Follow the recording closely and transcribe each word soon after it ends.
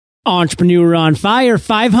Entrepreneur on Fire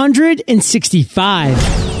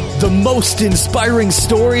 565. The most inspiring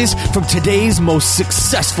stories from today's most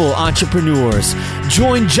successful entrepreneurs.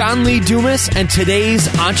 Join John Lee Dumas and today's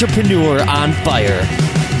Entrepreneur on Fire.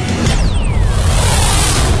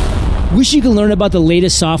 Wish you could learn about the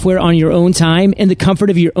latest software on your own time in the comfort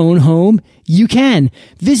of your own home? You can.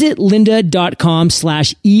 Visit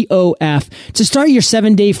lynda.com/EOF to start your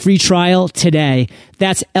 7-day free trial today.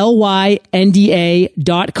 That's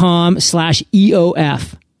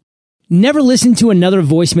LYNDA.com/EOF. Never listen to another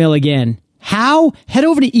voicemail again. How? Head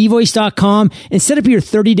over to evoice.com and set up your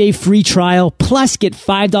 30-day free trial, plus get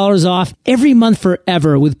 $5 off every month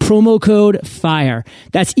forever with promo code FIRE.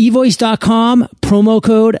 That's evoice.com, promo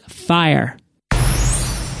code FIRE.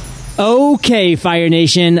 Okay, Fire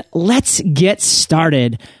Nation, let's get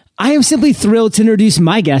started. I am simply thrilled to introduce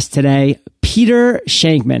my guest today, Peter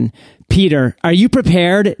Shankman. Peter, are you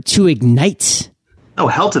prepared to ignite? Oh,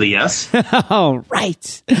 hell to the yes. All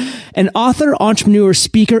right. An author, entrepreneur,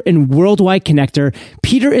 speaker, and worldwide connector,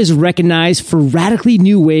 Peter is recognized for radically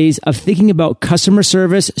new ways of thinking about customer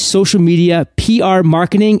service, social media, PR,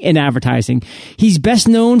 marketing, and advertising. He's best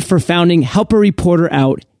known for founding Help a Reporter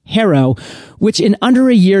Out, HARO, which in under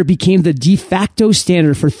a year became the de facto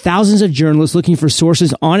standard for thousands of journalists looking for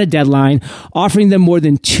sources on a deadline, offering them more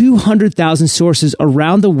than 200,000 sources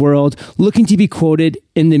around the world looking to be quoted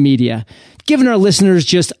in the media. Giving our listeners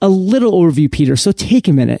just a little overview, Peter, so take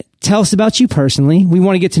a minute. Tell us about you personally. We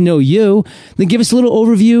want to get to know you. Then give us a little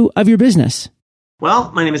overview of your business.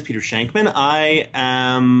 Well, my name is Peter Shankman. I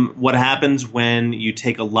am what happens when you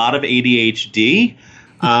take a lot of ADHD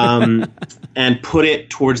and put it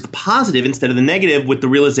towards the positive instead of the negative, with the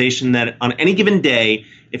realization that on any given day,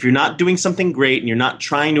 if you're not doing something great and you're not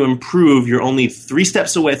trying to improve, you're only three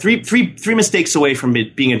mistakes away from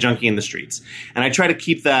being a junkie in the streets. And I try to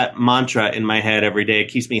keep that mantra in my head every day. It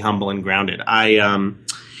keeps me humble and grounded. I'm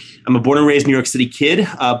a born and raised New York City kid,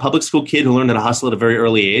 a public school kid who learned how to hustle at a very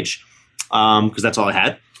early age, because that's all I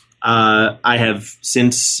had. I have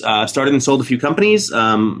since started and sold a few companies,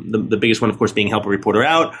 the biggest one, of course, being Help a Reporter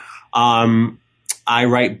Out. I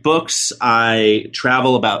write books. I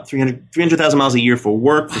travel about 300,000 miles a year for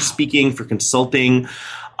work, for speaking, for consulting.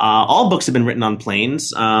 All books have been written on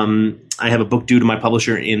planes. I have a book due to my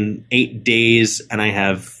publisher in 8 days, and I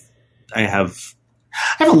have a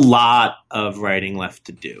lot of writing left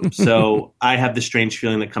to do. So I have this strange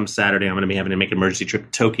feeling that come Saturday, I'm going to be having to make an emergency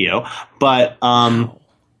trip to Tokyo. But I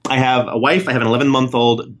have a wife. I have an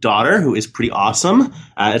 11-month-old daughter who is pretty awesome.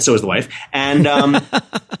 And so is the wife. And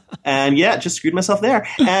and yeah, just screwed myself there.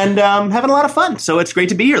 And having a lot of fun. So it's great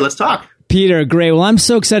to be here. Let's talk. Peter, great. Well, I'm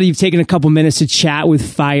so excited you've taken a couple minutes to chat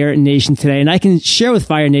with Fire Nation today. And I can share with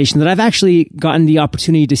Fire Nation that I've actually gotten the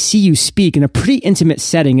opportunity to see you speak in a pretty intimate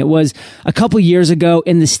setting. It was a couple years ago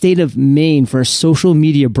in the state of Maine for a social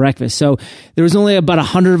media breakfast. So there was only about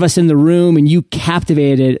 100 of us in the room, and you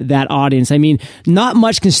captivated that audience. I mean, not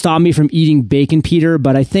much can stop me from eating bacon, Peter,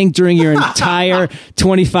 but I think during your entire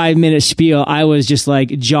 25-minute spiel, I was just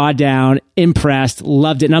like jaw down, impressed,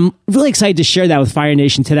 loved it. And I'm really excited to share that with Fire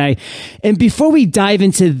Nation today. And before we dive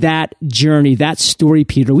into that journey, that story,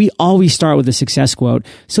 Peter, we always start with a success quote.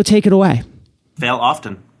 So take it away. Fail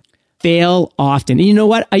often. Fail often. And you know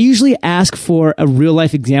what? I usually ask for a real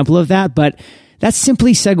life example of that, but that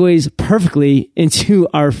simply segues perfectly into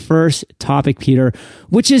our first topic, Peter,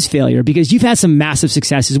 which is failure, because you've had some massive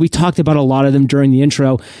successes. We talked about a lot of them during the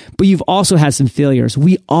intro, but you've also had some failures.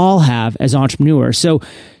 We all have as entrepreneurs. So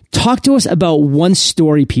talk to us about one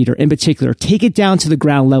story, Peter, in particular. Take it down to the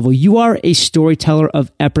ground level. You are a storyteller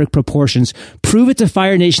of epic proportions. Prove it to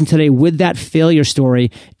Fire Nation today with that failure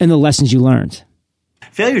story and the lessons you learned.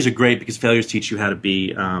 Failures are great because failures teach you how to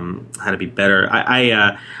be better.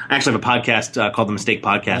 I actually have a podcast called the Mistake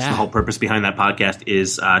Podcast. Yeah. The whole purpose behind that podcast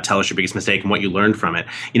is tell us your biggest mistake and what you learned from it.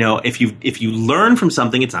 You know, if you learn from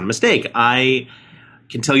something, it's not a mistake. I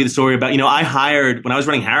can tell you the story about, I hired, when I was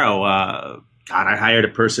running HARO, I hired a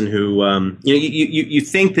person who, you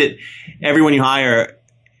think that everyone you hire,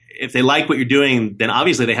 if they like what you're doing, then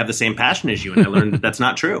obviously they have the same passion as you. And I learned that that's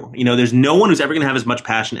not true. There's no one who's ever going to have as much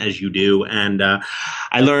passion as you do. And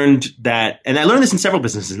I learned that, and I learned this in several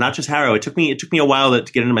businesses, not just HARO. It took me a while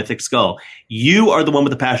to get into my thick skull. You are the one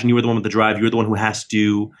with the passion. You are the one with the drive. You're the one who has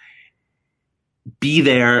to be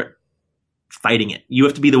there fighting it. You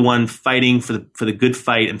have to be the one fighting for the good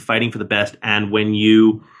fight and fighting for the best. And when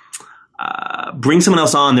you bring someone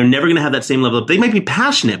else on, they're never going to have that same level. They might be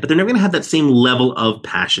passionate, but they're never going to have that same level of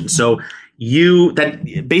passion. So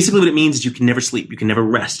that basically what it means is you can never sleep. You can never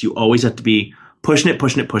rest. You always have to be pushing it.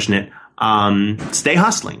 Stay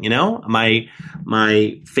hustling.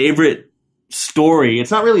 My favorite story.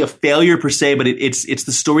 It's not really a failure per se, but it's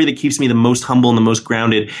the story that keeps me the most humble and the most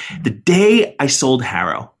grounded. The day I sold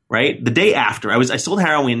Harrow, right? The day after I sold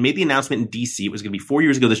Harrow and made the announcement in DC. It was going to be 4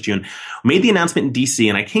 years ago this June. Made the announcement in DC,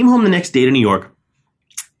 and I came home the next day to New York,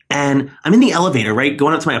 and I'm in the elevator, right?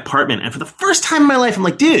 Going up to my apartment. And for the first time in my life, I'm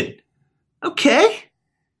like, dude, okay.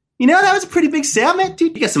 You know, that was a pretty big sale, man.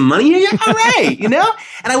 Dude, you got some money here? Yeah, all right, you know?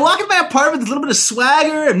 And I walk into my apartment with a little bit of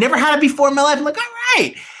swagger. I've never had it before in my life. I'm like, all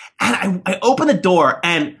right. And I open the door,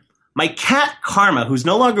 and my cat, Karma, who's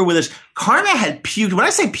no longer with us, Karma had puked. When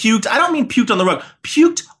I say puked, I don't mean puked on the rug.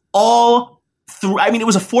 Puked all through. I mean, it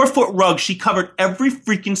was a 4-foot rug. She covered every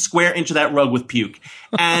freaking square inch of that rug with puke.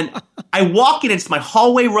 And I walk in, it's my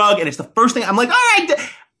hallway rug, and it's the first thing. I'm like, all right.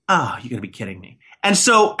 Oh, you got to be kidding me. And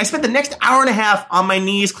so I spent the next hour and a half on my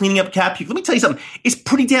knees cleaning up cat puke. Let me tell you something. It's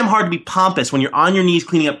pretty damn hard to be pompous when you're on your knees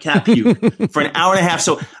cleaning up cat puke for an hour and a half.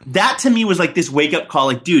 So that to me was like this wake up call.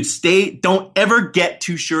 Like, dude, don't ever get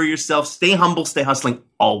too sure of yourself. Stay humble, stay hustling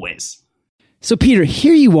always. So Peter,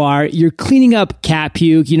 here you are, you're cleaning up cat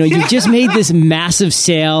puke. You know, you just made this massive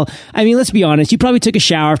sale. I mean, let's be honest, you probably took a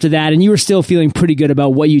shower after that and you were still feeling pretty good about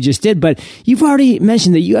what you just did, but you've already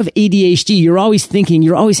mentioned that you have ADHD. You're always thinking,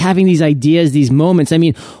 you're always having these ideas, these moments. I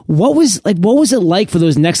mean, what was it like for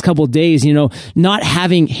those next couple of days, you know, not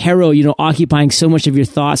having Harrow, you know, occupying so much of your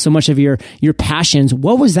thoughts, so much of your passions?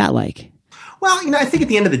 What was that like? Well, you know, I think at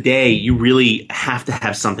the end of the day, you really have to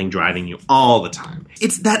have something driving you all the time.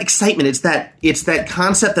 It's that excitement. It's that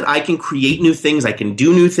concept that I can create new things. I can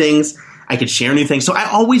do new things. I can share new things. So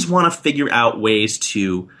I always want to figure out ways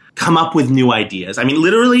to come up with new ideas. I mean,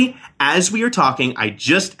 literally, as we are talking, I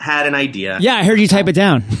just had an idea. Yeah, I heard you type it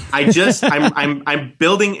down. I'm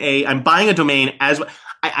buying a domain as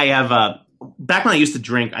I have back when I used to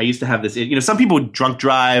drink, I used to have this, you know, some people would drunk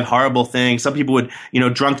drive, horrible things. Some people would, you know,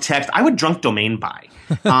 drunk text. I would drunk domain buy.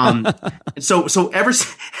 So ever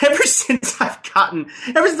since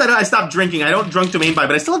I stopped drinking, I don't drunk domain buy,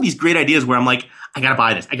 but I still have these great ideas where I'm like, I gotta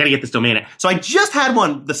buy this. I gotta get this domain. So I just had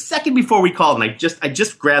one the second before we called, and I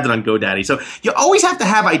just grabbed it on GoDaddy. So you always have to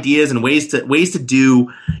have ideas and ways to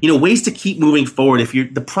do, you know, ways to keep moving forward.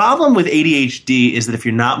 The problem with ADHD is that if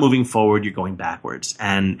you're not moving forward, you're going backwards,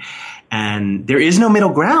 and there is no middle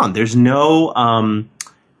ground. There's no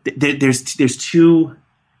there's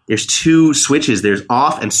two switches. There's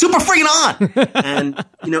off and super freaking on, and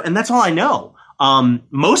you know, and that's all I know.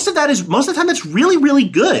 Most of the time that's really, really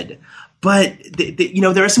good. But you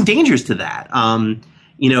know, there are some dangers to that.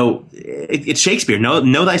 You know, it's Shakespeare.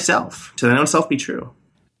 Know thyself. To thine own self be true.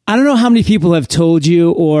 I don't know how many people have told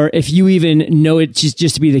you, or if you even know it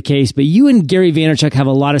just to be the case, but you and Gary Vaynerchuk have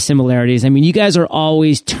a lot of similarities. I mean, you guys are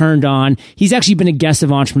always turned on. He's actually been a guest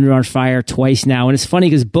of Entrepreneur on Fire twice now. And it's funny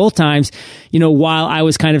because both times, you know, while I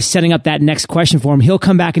was kind of setting up that next question for him, he'll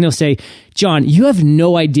come back and he'll say, John, you have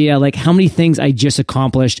no idea like how many things I just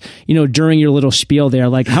accomplished, you know, during your little spiel there,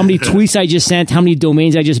 like how many tweets I just sent, how many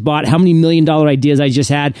domains I just bought, how many $1 million ideas I just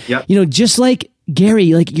had, Yep. You know, just like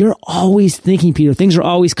Gary, like you're always thinking, Peter, things are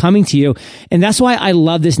always coming to you. And that's why I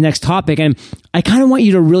love this next topic. And I kind of want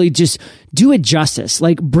you to really just do it justice,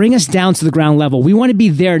 like bring us down to the ground level. We want to be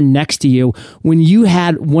there next to you when you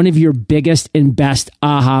had one of your biggest and best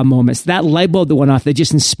aha moments, that light bulb that went off that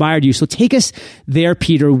just inspired you. So take us there,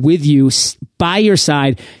 Peter, with you by your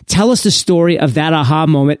side. Tell us the story of that aha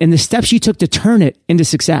moment and the steps you took to turn it into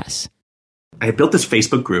success. I had built this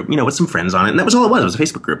Facebook group, you know, with some friends on it, and that was all it was. It was a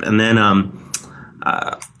Facebook group. And then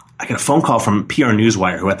I got a phone call from PR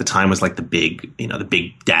Newswire, who at the time was like the big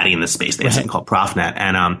daddy in this space. They had something called ProfNet,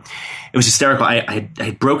 and it was hysterical. I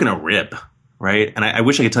had broken a rib, right? And I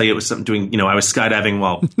wish I could tell you it was something doing, you know, I was skydiving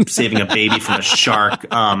while saving a baby from a shark.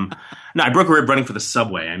 No, I broke a rib running for the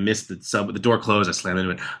subway. I missed the subway. The door closed. I slammed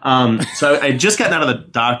into it. So I had just gotten out of the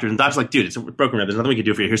doctor, and the doctor's like, dude, it's a broken rib. There's nothing we can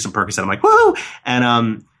do for you. Here's some Percocet. I'm like, woohoo!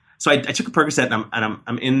 And so I took a Percocet, and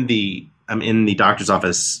I'm in the doctor's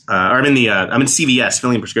office, or I'm in CVS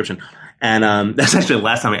filling a prescription, and that's actually the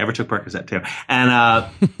last time I ever took Percocet too. And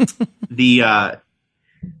the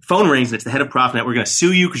phone rings, and it's the head of ProfNet. We're going to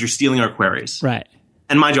sue you because you're stealing our queries, right?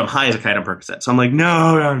 And mind you, I'm high as a kite on Percocet, so I'm like,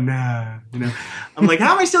 no, you know, I'm like,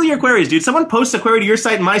 how am I stealing your queries, dude? Someone posts a query to your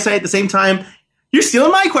site and my site at the same time. You're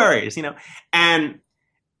stealing my queries, you know, and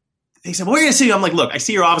they said, well, we're going to sue you. I'm like, look, I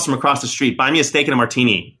see your office from across the street. Buy me a steak and a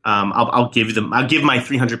martini. I'll give my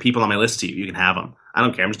 300 people on my list to you. You can have them. I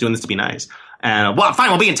don't care. I'm just doing this to be nice. And well, fine,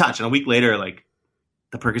 we'll be in touch. And a week later, like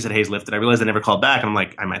the Percocet haze lifted. I realized I never called back. And I'm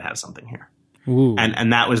like, I might have something here. Ooh.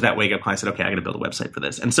 And that was that wake up call. I said, okay, I got to build a website for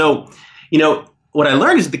this. And so, you know, what I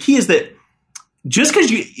learned is the key is that just because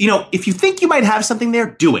you know, if you think you might have something there,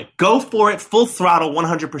 do it. Go for it. Full throttle,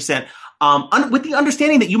 100%. with the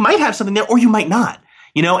understanding that you might have something there or you might not.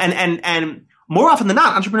 And more often than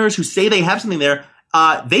not, entrepreneurs who say they have something there,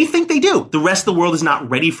 they think they do. The rest of the world is not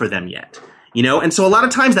ready for them yet. And so a lot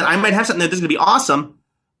of times that I might have something that is going to be awesome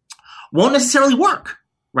won't necessarily work,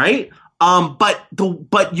 right? But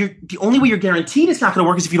the only way you're guaranteed it's not going to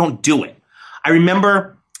work is if you don't do it. I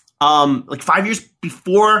remember like 5 years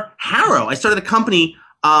before Harrow, I started a company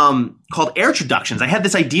called Air Introductions. I had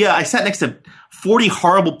this idea. I sat next to 40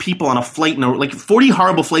 horrible people on a flight, 40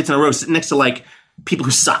 horrible flights in a row, sitting next to like people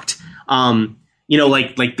who sucked.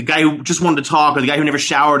 Like the guy who just wanted to talk, or the guy who never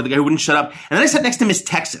showered, or the guy who wouldn't shut up. And then I sat next to Miss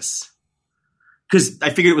Texas because I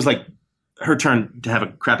figured it was like her turn to have a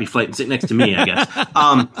crappy flight and sit next to me, I guess.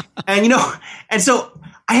 And so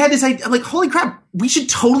I had this idea, like, holy crap, we should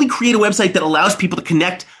totally create a website that allows people to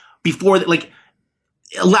connect before that, like,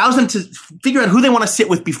 allows them to figure out who they want to sit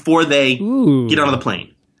with before they get on the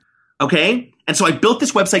plane. Okay? And so I built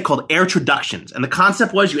this website called Air Introductions. And the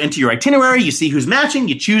concept was you enter your itinerary, you see who's matching,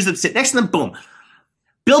 you choose them, sit next to them, boom.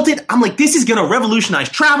 Built it. I'm like, this is going to revolutionize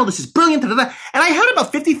travel. This is brilliant. Da, da, da. And I had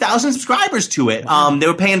about 50,000 subscribers to it. They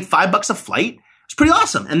were paying $5 a flight. It's pretty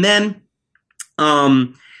awesome. And then,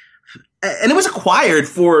 and it was acquired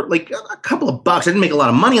for like a couple of bucks. I didn't make a lot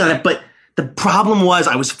of money on it, but the problem was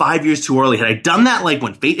I was 5 years too early. Had I done that like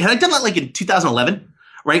in 2011,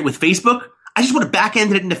 right, with Facebook, I just would have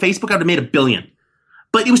back-ended it into Facebook. I would have made $1 billion.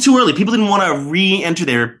 But it was too early. People didn't want to re-enter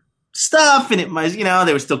their stuff, and it was,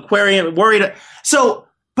 they were still querying, worried. So,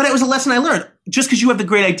 but it was a lesson I learned. Just because you have the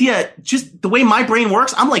great idea, just the way my brain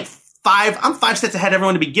works, I'm 5 steps ahead of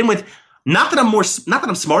everyone to begin with. Not that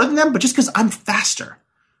I'm smarter than them, but just because I'm faster.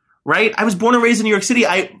 Right? I was born and raised in New York City.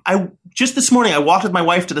 I just this morning, I walked with my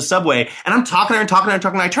wife to the subway, and I'm talking to her and talking to her and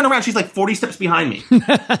talking to her. I turn around, she's like 40 steps behind me.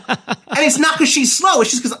 And it's not because she's slow.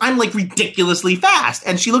 It's just because I'm like ridiculously fast.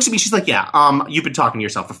 And she looks at me, she's like, yeah, you've been talking to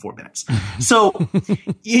yourself for 4 minutes. So,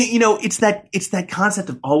 it's that concept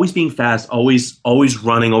of always being fast, always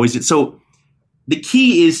running, always. So the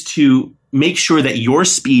key is to make sure that your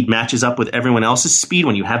speed matches up with everyone else's speed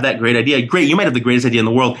when you have that great idea. Great, you might have the greatest idea in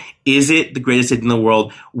the world. Is it the greatest idea in the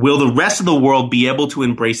world? Will the rest of the world be able to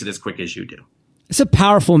embrace it as quick as you do? It's a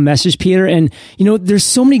powerful message, Peter. And, there's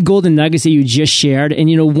so many golden nuggets that you just shared.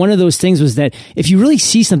 And, one of those things was that if you really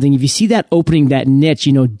see something, if you see that opening, that niche,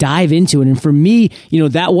 dive into it. And for me,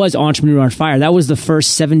 that was Entrepreneur on Fire. That was the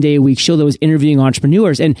first 7-day-a-week show that was interviewing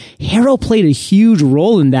entrepreneurs. And Harrow played a huge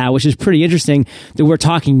role in that, which is pretty interesting that we're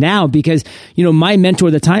talking now because, my mentor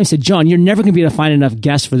at the time said, John, you're never going to be able to find enough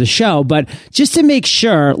guests for the show. But just to make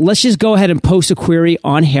sure, let's just go ahead and post a query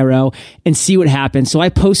on Harrow and see what happens. So I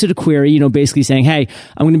posted a query, basically saying, hey,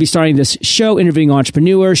 I'm going to be starting this show, interviewing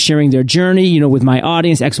entrepreneurs, sharing their journey, with my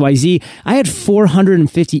audience, XYZ. I had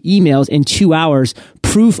 450 emails in 2 hours,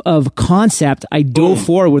 proof of concept. I dove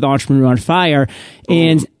forward with Entrepreneur on Fire,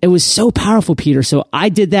 and it was so powerful, Peter. So I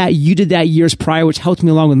did that. You did that years prior, which helped me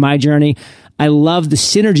along with my journey. I love the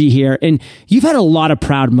synergy here. And you've had a lot of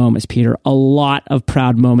proud moments, Peter, a lot of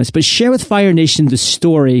proud moments. But share with Fire Nation the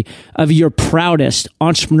story of your proudest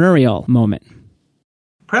entrepreneurial moment.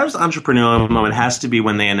 Proudest entrepreneurial moment has to be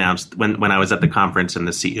when they announced, when I was at the conference and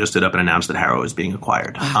the CEO stood up and announced that Harrow was being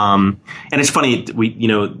acquired. And it's funny,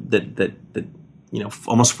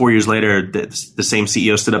 almost 4 years later, the same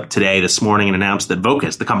CEO stood up this morning and announced that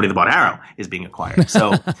Vocus, the company that bought Harrow, is being acquired.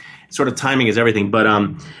 So sort of timing is everything. But,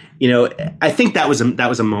 I think that was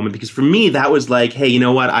a moment because for me, that was like, hey, you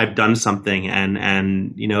know what? I've done something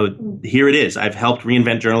and here it is. I've helped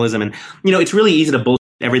reinvent journalism. And, it's really easy to bullshit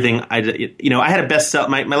everything. I had a bestseller.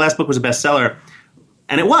 My last book was a bestseller,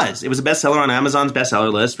 and it was a bestseller on Amazon's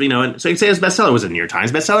bestseller list. And so you say it's a bestseller. Was it a New York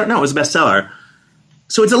Times bestseller? No, it was a bestseller.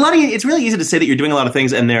 So it's really easy to say that you're doing a lot of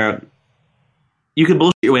things, and you can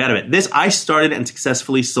bullshit your way out of it. I started and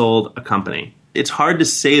successfully sold a company. It's hard to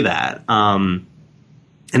say that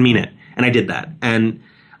and mean it, and I did that. And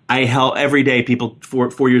I help every day. People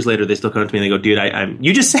 4 years later, they still come up to me and they go, "Dude,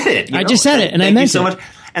 you just said it. I just said it, and I meant it so much."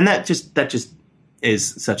 And that just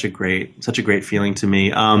is such a great feeling to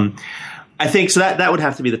me. I think so that would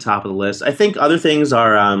have to be the top of the list. I think other things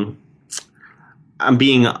are I'm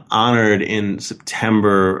being honored in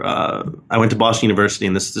September. I went to Boston University,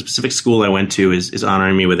 and the specific school I went to is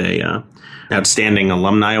honoring me with a outstanding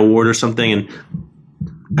alumni award or something. And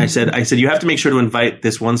I said, you have to make sure to invite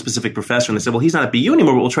this one specific professor. And they said, well, he's not at BU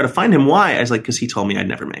anymore, but we'll try to find him. Why? I was like, because he told me I'd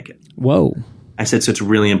never make it. Whoa. I said, so it's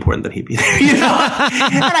really important that he be there, And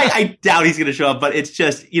I doubt he's going to show up, but it's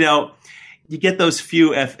just, you get those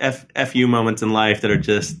few FU moments in life that are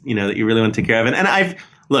just, that you really want to take care of. And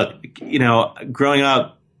growing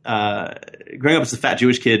up, growing up as a fat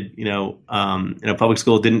Jewish kid, in a public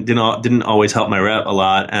school didn't always help my rep a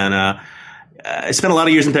lot. And I spent a lot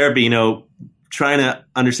of years in therapy, trying to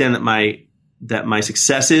understand that my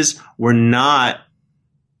successes were not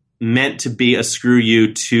meant to be a screw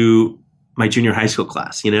you to my junior high school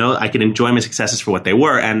class. I could enjoy my successes for what they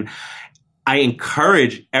were. And I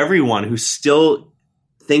encourage everyone who still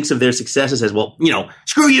thinks of their successes as, well,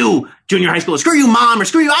 screw you, junior high school, screw you, mom, or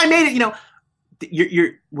screw you, I made it.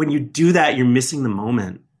 You're when you do that, you're missing the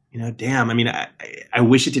moment. Damn. I mean, I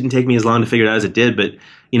wish it didn't take me as long to figure it out as it did. But,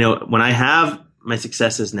 when I have my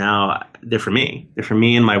successes now, they're for me. They're for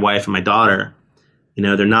me and my wife and my daughter.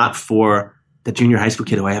 They're not for the junior high school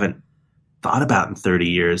kid who I haven't thought about in 30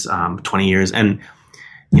 years, 20 years. And,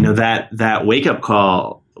 that wake up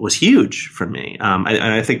call was huge for me.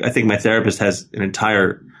 I think my therapist has an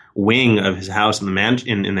entire wing of his house in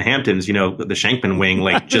the Hamptons, the Shankman wing,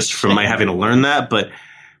 like just from my having to learn that. But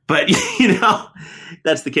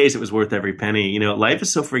that's the case. It was worth every penny. Life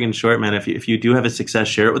is so friggin' short, man. If you do have a success,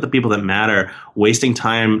 share it with the people that matter. Wasting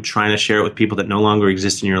time trying to share it with people that no longer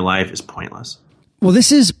exist in your life is pointless. Well,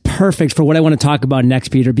 this is perfect for what I want to talk about next,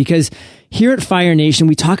 Peter, because here at Fire Nation,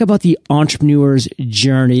 we talk about the entrepreneur's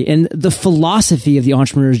journey, and the philosophy of the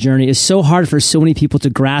entrepreneur's journey is so hard for so many people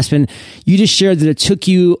to grasp. And you just shared that it took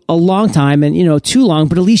you a long time and, too long,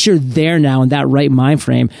 but at least you're there now in that right mind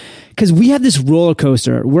frame. Because we have this roller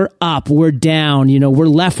coaster. We're up, we're down, we're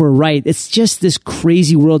left, we're right. It's just this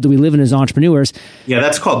crazy world that we live in as entrepreneurs. Yeah,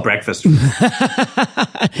 that's called breakfast.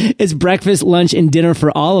 It's breakfast, lunch, and dinner for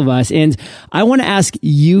all of us. And I want to ask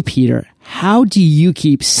you, Peter, how do you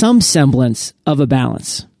keep some semblance of a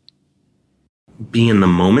balance? Be in the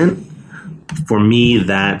moment. For me,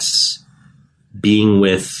 that's being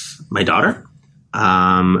with my daughter.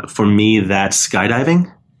 For me, that's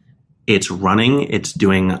skydiving. It's running. It's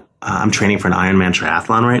doing... I'm training for an Ironman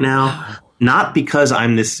triathlon right now, not because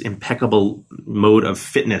I'm this impeccable mode of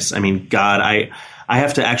fitness. I mean, God, I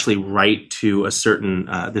have to actually write to a certain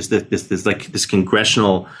there's this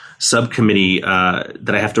congressional subcommittee that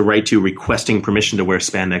I have to write to requesting permission to wear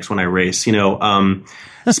spandex when I race.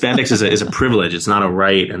 Spandex is a privilege; it's not a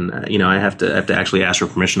right, and I have to actually ask for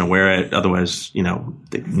permission to wear it. Otherwise, New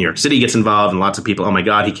York City gets involved, and lots of people. Oh my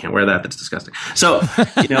God, he can't wear that. That's disgusting. So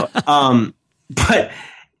but.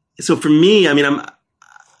 So for me, I mean,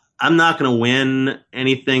 I'm not going to win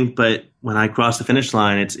anything, but when I cross the finish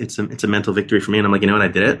line, it's a mental victory for me. And I'm like, what? I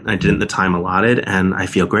did it. I did it in the time allotted, and I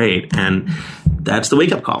feel great. And that's the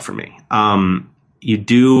wake up call for me. You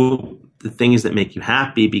do the things that make you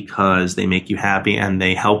happy because they make you happy, and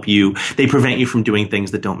they help you. They prevent you from doing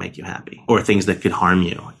things that don't make you happy or things that could harm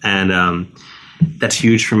you. And that's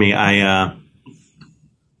huge for me.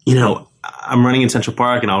 I'm running in Central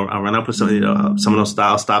Park, and I'll run up with somebody. Someone will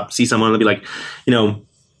stop, see someone, and they'll be like,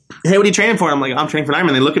 hey, what are you training for? I'm like, I'm training for an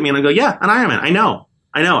Ironman. They look at me and I go, yeah, an Ironman. I know.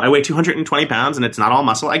 I weigh 220 pounds, and it's not all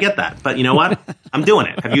muscle. I get that, but you know what? I'm doing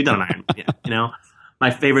it. Have you done an Ironman? Yeah, my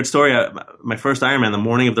favorite story, my first Ironman, the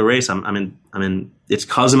morning of the race, I'm in. It's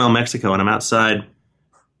Cozumel, Mexico, and I'm outside.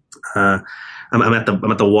 I'm at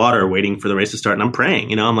the water waiting for the race to start, and I'm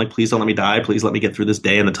praying. I'm like, please don't let me die. Please let me get through this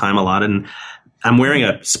day and the time allotted. And I'm wearing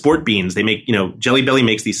a sport beans. They make, Jelly Belly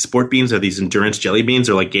makes these sport beans, or these endurance jelly beans,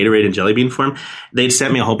 or like Gatorade in jelly bean form. They'd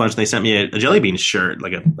sent me a whole bunch, and they sent me a jelly bean shirt,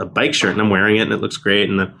 like a bike shirt, and I'm wearing it, and it looks great.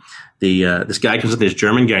 And this guy comes with this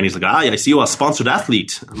German guy, and he's like, I see you a sponsored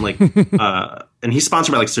athlete. I'm like, and he's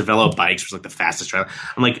sponsored by like Cervelo bikes, which is like the fastest trail.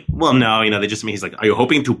 I'm like, well, no, they just mean, he's like, are you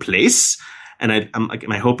hoping to place? And I'm like,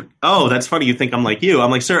 am I hoping? Oh, that's funny. You think I'm like you. I'm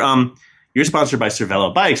like, sir, you're sponsored by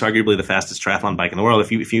Cervelo bikes, arguably the fastest triathlon bike in the world.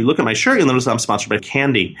 If you look at my shirt, you'll notice I'm sponsored by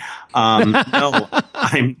Candy. No,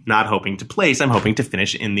 I'm not hoping to place. I'm hoping to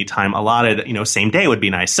finish in the time allotted. Same day would be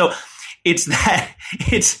nice. So it's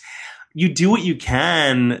you do what you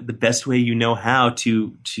can the best way you know how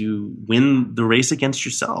to win the race against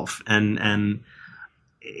yourself. And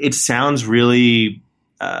it sounds really,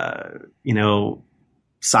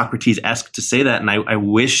 Socrates-esque to say that. And I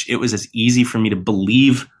wish it was as easy for me to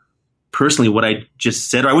believe personally what I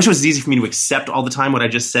just said, or I wish it was easy for me to accept all the time what I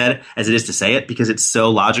just said as it is to say it, because it's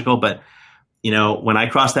so logical. But when I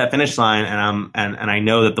cross that finish line, and I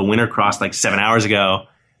know that the winner crossed like 7 hours ago,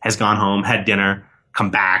 has gone home, had dinner,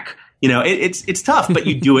 come back. It's tough, but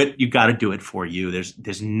you do it. You got to do it for you.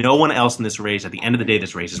 There's no one else in this race. At the end of the day,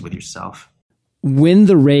 this race is with yourself. Win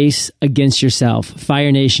the race against yourself.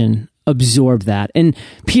 Fire Nation. Absorb that. And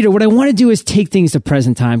Peter, what I want to do is take things to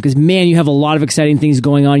present time, because man, you have a lot of exciting things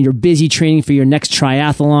going on. You're busy training for your next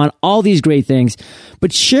triathlon, all these great things.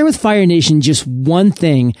 But share with Fire Nation just one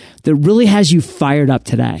thing that really has you fired up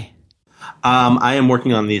today. I am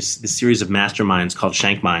working on this series of masterminds called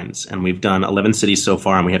Shankminds, and we've done 11 cities so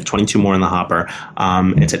far, and we have 22 more in the hopper.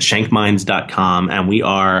 It's at shankminds.com, and we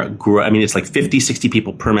are, it's like 50, 60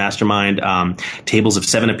 people per mastermind, tables of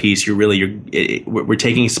 7 apiece. We're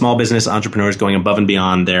taking small business entrepreneurs going above and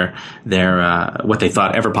beyond their what they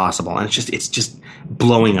thought ever possible, and it's just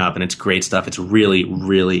blowing up, and it's great stuff. It's really,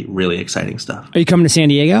 really, really exciting stuff. Are you coming to San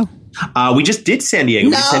Diego? We just did San Diego.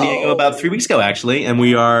 We did San Diego about 3 weeks ago, actually, and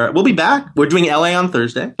we'll be back. We're doing LA on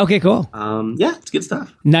Thursday. Okay, cool. Yeah, it's good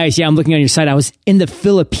stuff. Nice. Yeah, I'm looking on your site. I was in the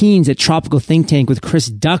Philippines at Tropical Think Tank with Chris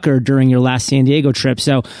Ducker during your last San Diego trip,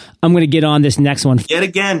 so I'm going to get on this next one. Yet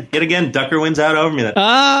again, Ducker wins out over me.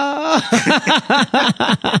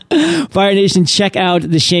 Fire Nation, check out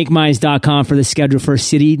theshankminds.com for the schedule for a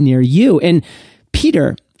city near you. And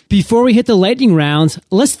Peter, before we hit the lightning rounds,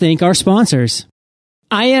 let's thank our sponsors.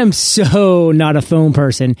 I am so not a phone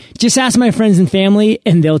person. Just ask my friends and family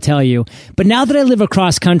and they'll tell you. But now that I live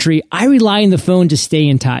across country, I rely on the phone to stay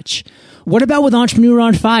in touch. What about with Entrepreneur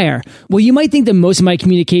on Fire? Well, you might think that most of my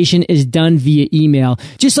communication is done via email,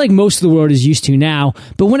 just like most of the world is used to now.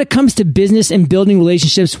 But when it comes to business and building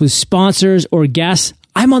relationships with sponsors or guests,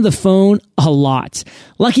 I'm on the phone a lot.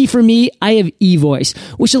 Lucky for me, I have eVoice,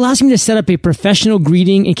 which allows me to set up a professional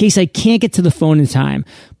greeting in case I can't get to the phone in time.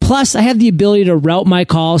 Plus, I have the ability to route my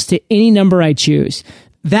calls to any number I choose.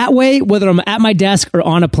 That way, whether I'm at my desk or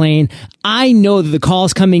on a plane, I know that the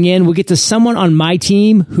calls coming in will get to someone on my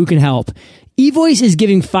team who can help. eVoice is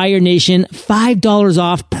giving Fire Nation $5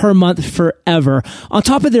 off per month forever on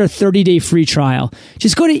top of their 30-day free trial.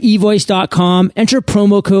 Just go to evoice.com, enter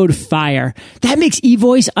promo code FIRE. That makes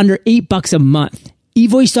eVoice under $8 a month.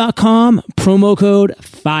 evoice.com, promo code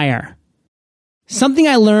FIRE. Something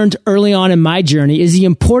I learned early on in my journey is the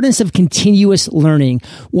importance of continuous learning.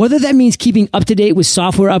 Whether that means keeping up to date with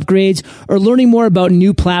software upgrades or learning more about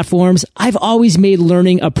new platforms, I've always made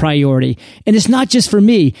learning a priority. And it's not just for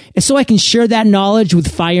me. It's so I can share that knowledge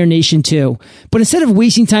with Fire Nation too. But instead of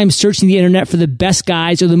wasting time searching the internet for the best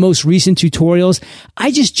guides or the most recent tutorials,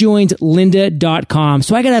 I just joined lynda.com.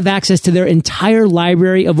 So I got to have access to their entire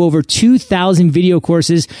library of over 2,000 video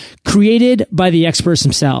courses created by the experts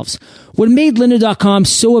themselves. What made lynda.com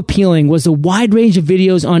so appealing was the wide range of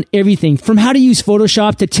videos on everything from how to use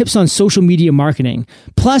Photoshop to tips on social media marketing.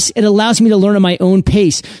 Plus, it allows me to learn at my own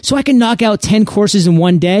pace so I can knock out 10 courses in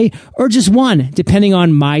one day or just one, depending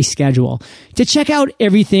on my schedule. To check out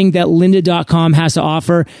everything that lynda.com has to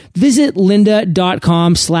offer, visit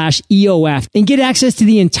lynda.com/EOF and get access to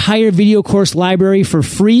the entire video course library for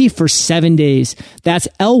free for 7 days. That's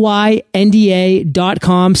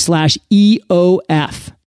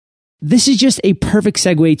lynda.com/EOF. This is just a perfect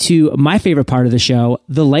segue to my favorite part of the show,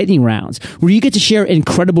 the lightning rounds, where you get to share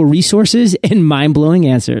incredible resources and mind-blowing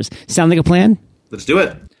answers. Sound like a plan? Let's do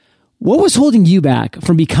it. What was holding you back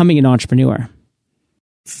from becoming an entrepreneur?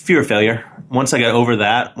 Fear of failure. Once I got over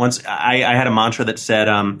that, I had a mantra that said,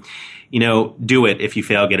 do it. If you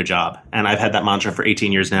fail, get a job. And I've had that mantra for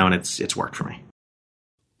 18 years now, and it's worked for me.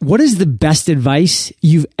 What is the best advice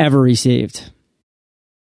you've ever received?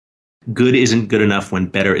 Good isn't good enough when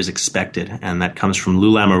better is expected. And that comes from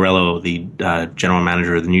Lou Lamoriello, the general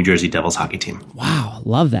manager of the New Jersey Devils hockey team. Wow,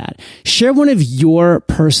 love that. Share one of your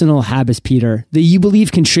personal habits, Peter, that you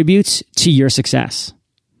believe contributes to your success.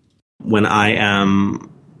 When I am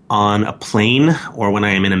on a plane or when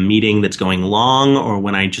I am in a meeting that's going long or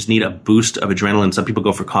when I just need a boost of adrenaline, some people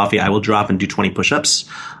go for coffee, I will drop and do 20 push-ups.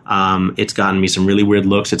 It's gotten me some really weird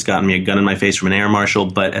looks. It's gotten me a gun in my face from an air marshal.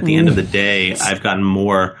 But at the end of the day, I've gotten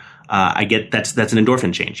more... that's an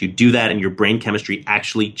endorphin change. You do that and your brain chemistry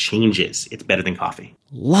actually changes. It's better than coffee.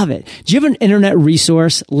 Love it. Do you have an internet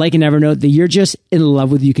resource like an Evernote that you're just in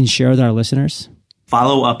love with you can share with our listeners?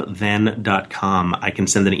 followupthen.com. I can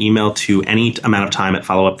send an email to any amount of time at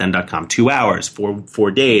followupthen.com. 2 hours,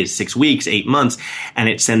 4 days, 6 weeks, 8 months, and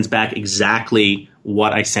it sends back exactly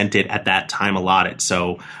what I sent it at that time allotted.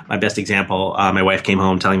 So my best example, my wife came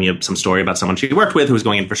home telling me some story about someone she worked with who was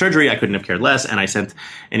going in for surgery. I couldn't have cared less. And I sent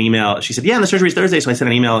an email. She said, and the surgery's Thursday. So I sent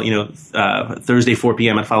an email, Thursday, 4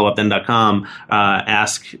 p.m. at followupthen.com,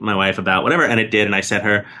 ask my wife about whatever. And it did. And I sent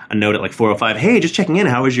her a note at like 4:05. Hey, just checking in.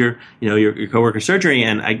 How was your coworker's surgery?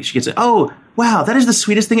 And she gets, oh, wow, that is the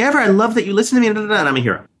sweetest thing ever. I love that you listen to me. And I'm a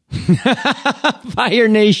hero. Fire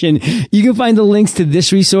Nation. You can find the links to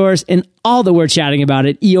this resource and all that we're chatting about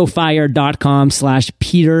at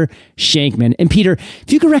eofire.com/Peter Shankman. And Peter,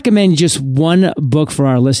 if you could recommend just one book for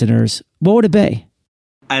our listeners, what would it be?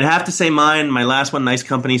 I'd have to say mine. My last one, Nice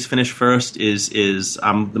Companies Finish First, is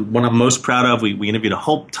the one I'm most proud of. We interviewed a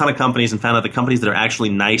whole ton of companies and found out the companies that are actually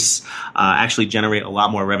nice actually generate a lot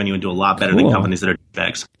more revenue and do a lot better than companies that are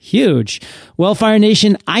bags. Huge. Well, Fire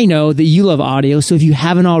Nation, I know that you love audio, so if you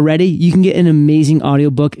haven't already, you can get an amazing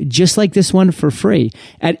audiobook just like this one for free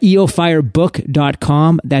at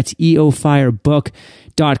eofirebook.com. That's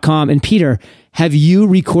eofirebook.com. And Peter, have you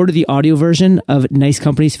recorded the audio version of Nice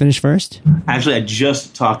Companies Finish First? Actually, I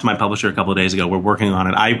just talked to my publisher a couple of days ago. We're working on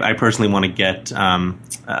it. I personally want to get,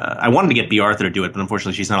 I wanted to get B. Arthur to do it, but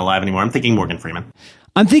unfortunately she's not alive anymore. I'm thinking Morgan Freeman.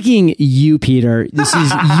 I'm thinking you, Peter. This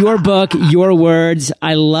is your book, your words.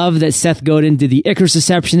 I love that Seth Godin did the Icarus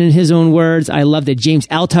Reception in his own words. I love that James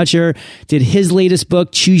Altucher did his latest book,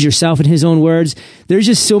 Choose Yourself, in his own words. There's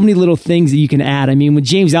just so many little things that you can add. I mean, with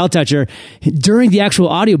James Altucher, during the actual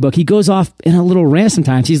audiobook, he goes off in a little rant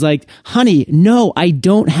sometimes. He's like, honey, no, I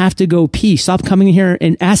don't have to go pee. Stop coming here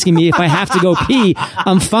and asking me if I have to go pee.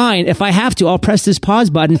 I'm fine. If I have to, I'll press this pause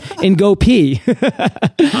button and go pee.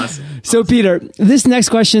 Awesome. So, Peter, this next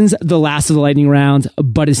question's the last of the lightning round,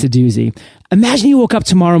 but it's a doozy. Imagine you woke up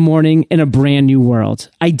tomorrow morning in a brand new world,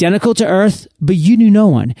 identical to Earth, but you knew no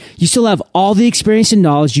one. You still have all the experience and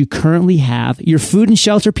knowledge you currently have. Your food and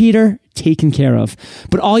shelter, Peter, taken care of.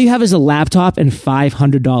 But all you have is a laptop and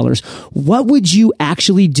 $500. What would you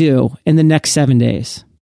actually do in the next 7 days?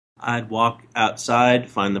 I'd walk outside,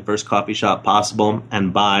 find the first coffee shop possible,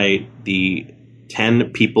 and buy the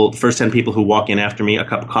first 10 people who walk in after me a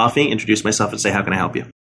cup of coffee, introduce myself and say, how can I help you?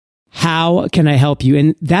 How can I help you?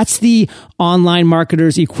 And that's the online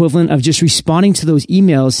marketer's equivalent of just responding to those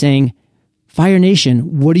emails saying, Fire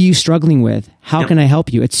Nation, what are you struggling with? How can I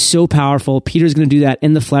help you? It's so powerful. Peter's going to do that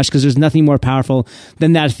in the flesh because there's nothing more powerful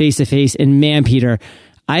than that face to face. And man, Peter,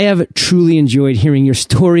 I have truly enjoyed hearing your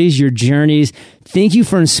stories, your journeys. Thank you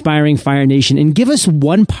for inspiring Fire Nation, and give us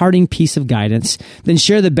one parting piece of guidance. Then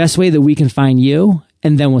share the best way that we can find you,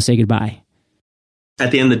 and then we'll say goodbye.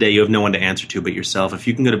 At the end of the day, you have no one to answer to but yourself. If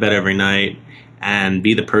you can go to bed every night and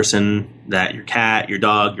be the person that your cat, your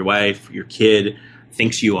dog, your wife, your kid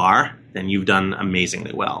thinks you are, then you've done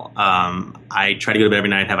amazingly well. I try to go to bed every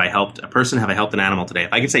night. Have I helped a person? Have I helped an animal today?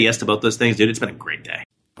 If I can say yes to both those things, dude, it's been a great day.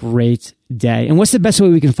 Great day. And what's the best way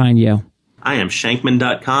we can find you? I am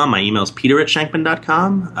Shankman.com. My email is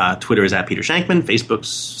peter@shankman.com. Twitter is @Peter Shankman.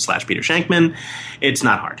 Facebook's /Peter Shankman. It's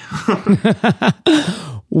not hard.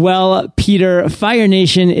 Well, Peter, Fire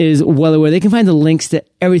Nation is well aware. They can find the links to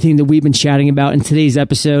everything that we've been chatting about in today's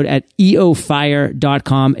episode at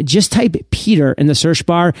eofire.com. Just type Peter in the search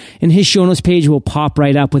bar and his show notes page will pop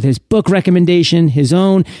right up with his book recommendation, his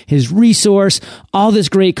resource, all this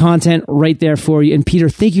great content right there for you. And Peter,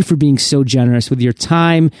 thank you for being so generous with your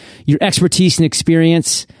time, your expertise and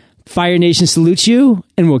experience. Fire Nation salutes you,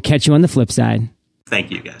 and we'll catch you on the flip side. Thank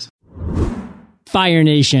you, guys. Fire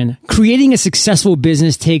Nation, creating a successful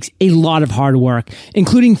business takes a lot of hard work,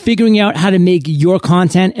 including figuring out how to make your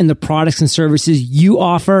content and the products and services you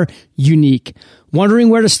offer unique. Wondering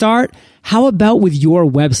where to start? How about with your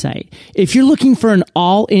website? If you're looking for an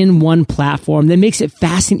all-in-one platform that makes it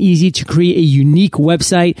fast and easy to create a unique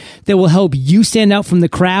website that will help you stand out from the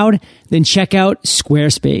crowd, then check out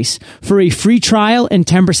Squarespace. For a free trial and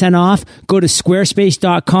 10% off, go to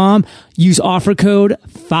squarespace.com, use offer code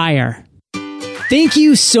FIRE. Thank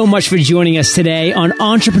you so much for joining us today on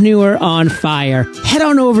Entrepreneur on Fire. Head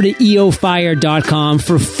on over to eofire.com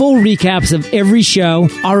for full recaps of every show,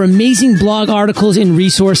 our amazing blog articles and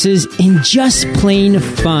resources, and just plain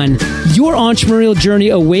fun. Your entrepreneurial journey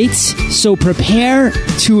awaits, so prepare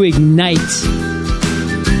to ignite.